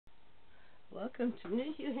Welcome to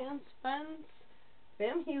New Hue Handspuns,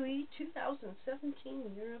 Bam Huey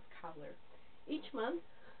 2017 Year of Color. Each month,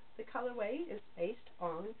 the colorway is based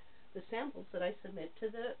on the samples that I submit to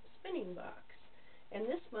the spinning box. And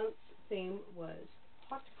this month's theme was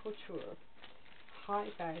haute couture, high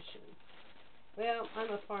fashion. Well,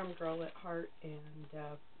 I'm a farm girl at heart, and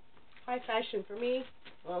high fashion for me,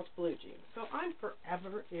 well, it's blue jeans. So I'm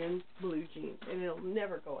forever in blue jeans, and it'll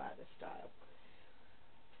never go out of style.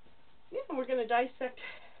 Yeah, we're going to dissect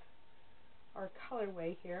our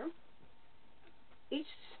colorway here. Each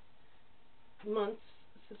month's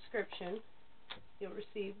subscription, you'll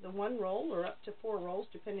receive the 1 roll or up to 4 rolls,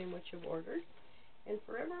 depending on what you've ordered. And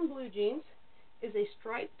Forever in Blue Jeans is a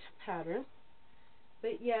striped pattern,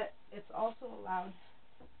 but yet it's also allowed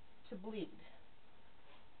to bleed.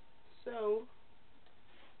 So,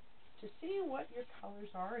 to see what your colors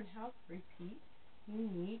are and how to repeat, you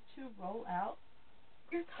need to roll out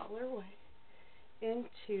your colorway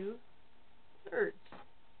into thirds,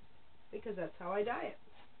 because that's how I dye it.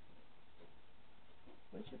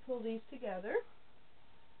 Once you pull these together,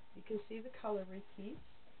 you can see the color repeats.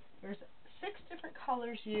 There's 6 different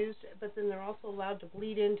colors used, but then they're also allowed to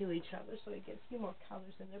bleed into each other, so you get a few more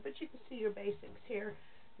colors in there. But you can see your basics here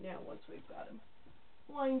now once we've got them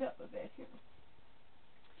lined up a bit here.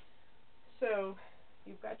 So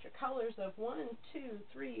you've got your colors of 1, 2,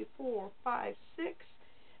 3, 4, 5, 6,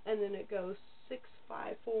 and then it goes 6,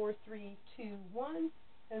 5, 4, 3, 2, 1,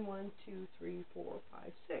 and 1, 2, 3, 4,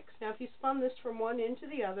 5, 6. Now, if you spun this from one end to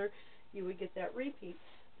the other, you would get that repeat.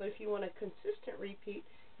 But if you want a consistent repeat,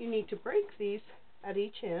 you need to break these at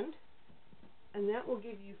each end, and that will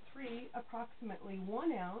give you 3 approximately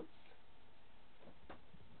 1 ounce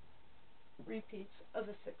repeats of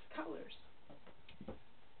the 6 colors.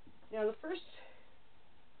 Now, the first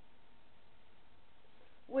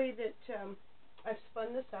way that I've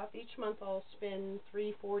spun this up, each month I'll spin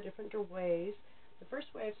 3, 4 different ways. The first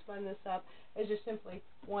way I've spun this up is just simply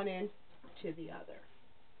one end to the other.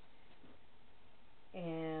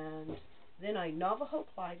 And then I Navajo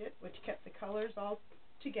plied it, which kept the colors all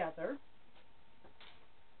together.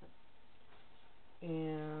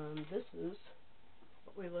 And this is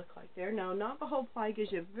what we look like there. Now, Navajo ply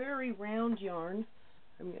gives you a very round yarn.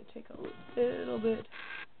 I'm going to take a little bit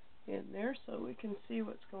in there so we can see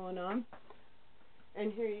what's going on.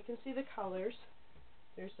 And here you can see the colors.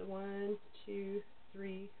 There's the 1, 2,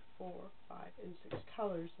 3, 4, 5, and 6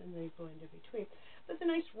 colors, and they blend in between. But the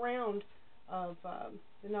nice round of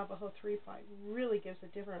the Navajo 3-ply really gives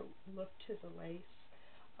a different look to the lace.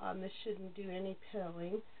 This shouldn't do any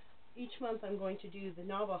pilling. Each month I'm going to do the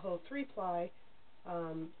Navajo 3-ply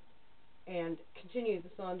and continue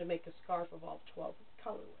this on to make a scarf of all 12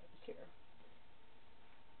 colorways here.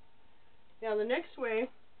 Now, the next way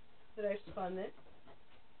that I've spun it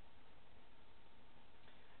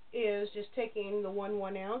is just taking the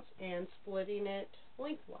 1 ounce and splitting it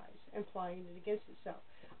lengthwise and plying it against itself.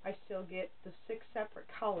 I still get the 6 separate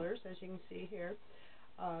colors, as you can see here.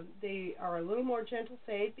 They are a little more gentle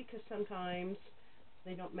fade because sometimes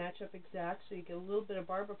they don't match up exact, so you get a little bit of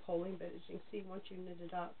barber pulling, but as you can see, once you knit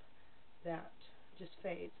it up, that just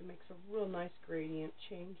fades. It makes a real nice gradient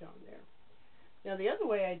change on there. Now, the other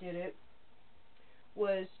way I did it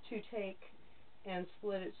was to take and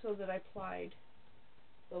split it so that I plied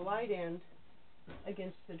the light end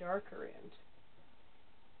against the darker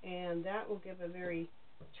end, and that will give a very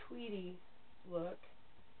tweedy look,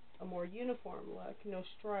 a more uniform look, no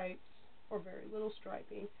stripes or very little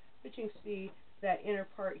striping, but you can see that inner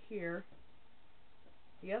part here,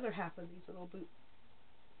 the other half of these little boot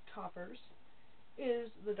toppers, is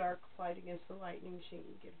the dark plied against the light, and you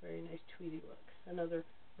get a very nice tweedy look. Another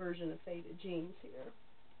version of faded jeans here.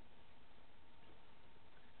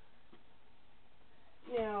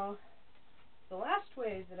 Now, the last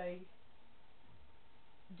way that I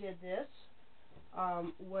did this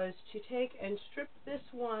was to take and strip this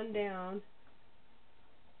one down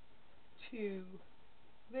to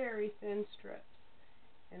very thin strips.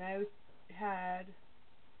 And I had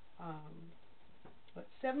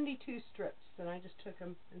 72 strips, and I just took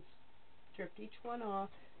them and stripped each one off,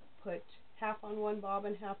 put half on one bob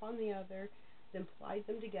and half on the other, then plied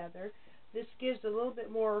them together. This gives a little bit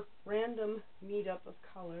more random meet-up of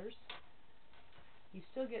colors. You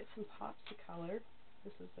still get some pops of color.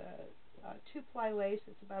 This is a 2-ply lace.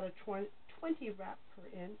 It's about a 20 wrap per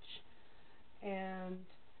inch. And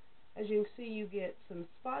as you can see, you get some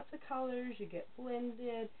spots of colors, you get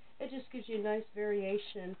blended. It just gives you a nice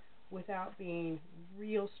variation without being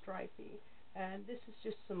real stripy. And this is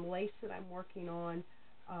just some lace that I'm working on.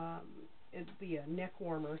 It'll be a neck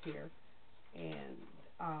warmer here. And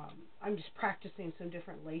I'm just practicing some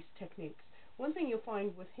different lace techniques. One thing you'll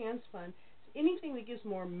find with Handspun is anything that gives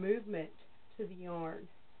more movement to the yarn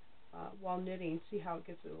while knitting, see how it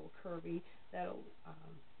gets a little curvy, that'll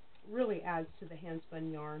really adds to the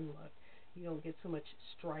Handspun yarn look. You don't get so much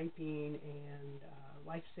striping and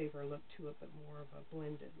lifesaver look to it, but more of a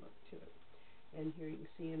blended look to it. And here you can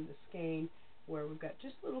see in the skein where we've got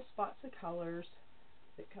just little spots of colors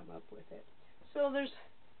that come up with it. So there's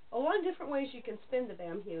a lot of different ways you can spin the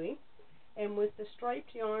Bam Huey, and with the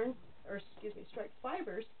striped yarn, or excuse me, striped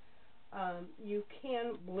fibers, you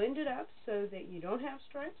can blend it up so that you don't have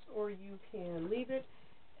stripes, or you can leave it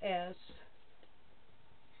as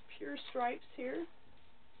pure stripes here.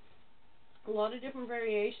 A lot of different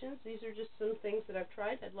variations. These are just some things that I've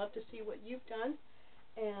tried. I'd love to see what you've done,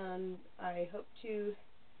 and I hope to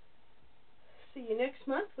see you next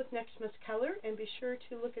month with next month's color, and be sure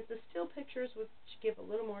to look at the still pictures, which give a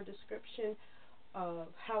little more description of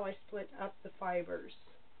how I split up the fibers.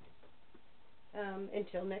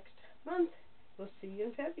 Until next month, we'll see you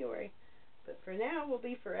in February. But for now, we'll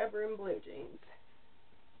be forever in blue jeans.